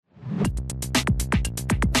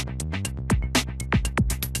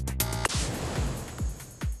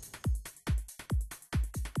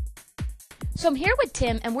So I'm here with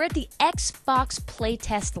Tim, and we're at the Xbox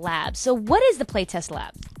Playtest Lab. So what is the Playtest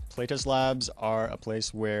Lab? Playtest Labs are a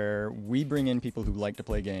place where we bring in people who like to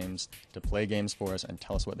play games for us and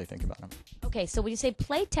tell us what they think about them. Okay, so when you say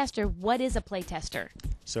playtester, what is a playtester?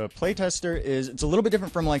 So a playtester it's a little bit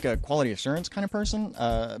different from like a quality assurance kind of person.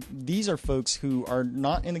 These are folks who are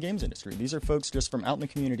not in the games industry. These are folks just from out in the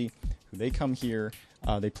community who they come here,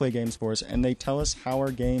 they play games for us, and they tell us how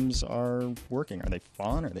our games are working. Are they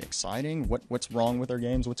fun? Are they exciting? What's wrong with our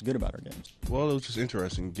games? What's good about our games? Well, it was just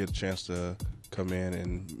interesting to get a chance to come in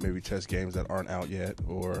and maybe test games that aren't out yet,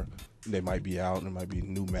 or they might be out and there might be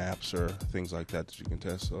new maps or things like that you can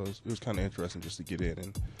test. So it was kind of interesting just to get in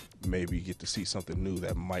and maybe get to see something new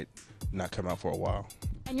that might not come out for a while.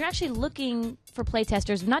 And you're actually looking for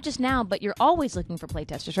playtesters, not just now, but you're always looking for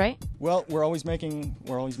playtesters, right? Well, we're always making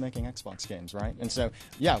Xbox games, right? And so,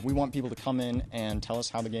 yeah, we want people to come in and tell us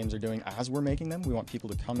how the games are doing as we're making them. We want people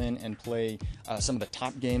to come in and play some of the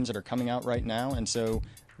top games that are coming out right now. And so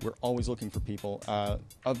we're always looking for people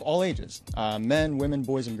of all ages, men, women,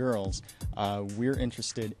 boys, and girls. We're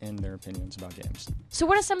interested in their opinions about games. So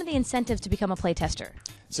what are some of the incentives to become a playtester?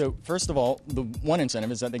 So first of all, the one incentive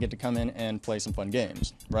is that they get to come in and play some fun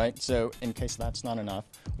games, right? So in case that's not enough,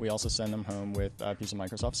 we also send them home with a piece of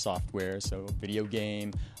Microsoft software, so a video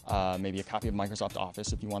game, maybe a copy of Microsoft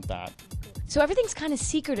Office if you want that. So everything's kind of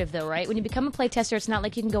secretive though, right? When you become a playtester, it's not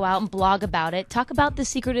like you can go out and blog about it. Talk about the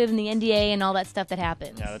secretive and the NDA and all that stuff that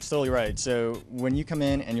happens. Yeah, that's totally right. So when you come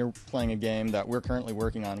in and you're playing a game that we're currently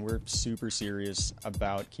working on, we're super serious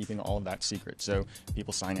about keeping all of that secret. So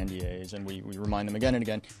people sign NDAs and we remind them again and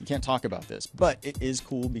again, you can't talk about this. But it is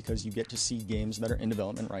cool because you get to see games that are in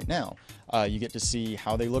development right now. You get to see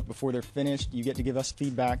how they look before they're finished. You get to give us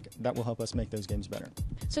feedback that will help us make those games better.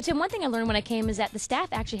 So Tim, one thing I learned when I came is that the staff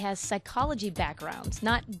actually has psychology backgrounds,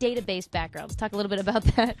 not database backgrounds. Talk a little bit about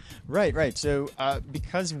that. Right. So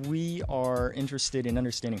because we are interested in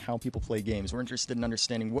understanding how people play games, we're interested in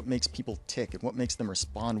understanding what makes people tick and what makes them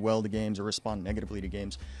respond well to games or respond negatively to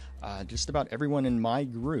games. Just about everyone in my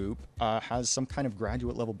group has some kind of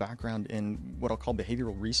graduate level background in what I'll call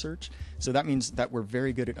behavioral research. So that means that we're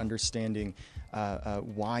very good at understanding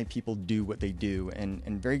why people do what they do and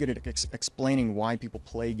very good at explaining why people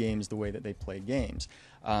play games the way that they play games.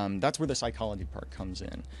 That's where the psychology part comes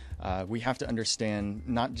in. We have to understand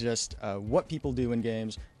not just what people do in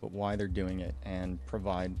games, but why they're doing it, and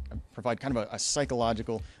provide kind of a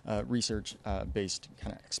psychological research-based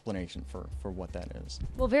kind of explanation for what that is.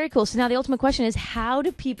 Well, very cool. So now the ultimate question is, how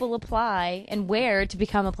do people apply and where to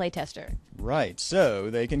become a playtester? Right. So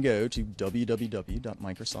they can go to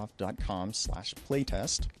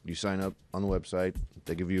www.microsoft.com/playtest. You sign up on the website.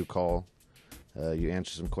 They give you a call. You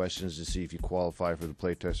answer some questions to see if you qualify for the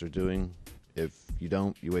playtest they're doing. If you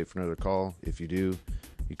don't, you wait for another call. If you do,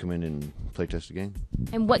 you come in and playtest a game.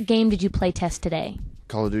 And what game did you playtest today?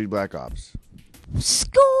 Call of Duty Black Ops.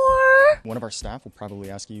 Score! One of our staff will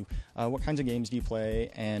probably ask you, what kinds of games do you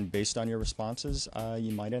play? And based on your responses,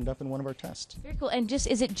 you might end up in one of our tests. Very cool. And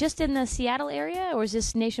is it just in the Seattle area, or is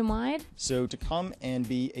this nationwide? So to come and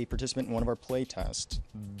be a participant in one of our play tests,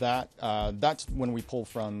 that's when we pull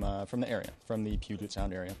from the area, from the Puget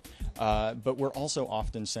Sound area. But we're also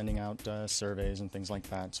often sending out surveys and things like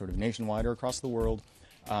that, sort of nationwide or across the world.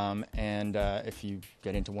 And if you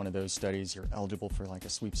get into one of those studies, you're eligible for like a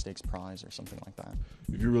sweepstakes prize or something like that.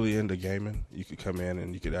 If you're really into gaming, you could come in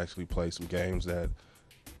and you could actually play some games that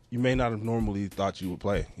you may not have normally thought you would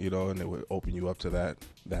play, and it would open you up to that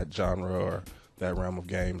genre or that realm of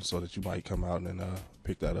games, so that you might come out and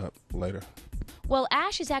pick that up later. Well,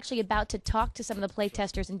 Ash is actually about to talk to some of the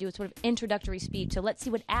playtesters and do a sort of introductory speech, so let's see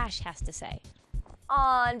what Ash has to say.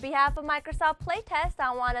 On behalf of Microsoft Playtest,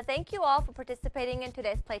 I want to thank you all for participating in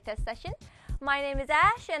today's playtest session. My name is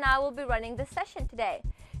Ash, and I will be running this session today.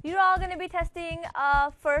 You're all going to be testing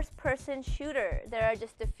a first-person shooter. There are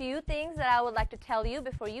just a few things that I would like to tell you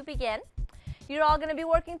before you begin. You're all going to be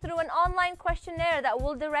working through an online questionnaire that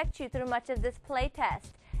will direct you through much of this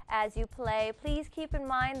playtest. As you play, please keep in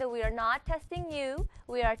mind that we are not testing you,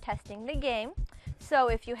 we are testing the game. So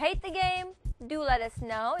if you hate the game, do let us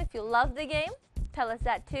know. If you love the game, tell us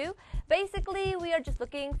that too. Basically, we are just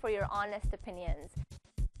looking for your honest opinions.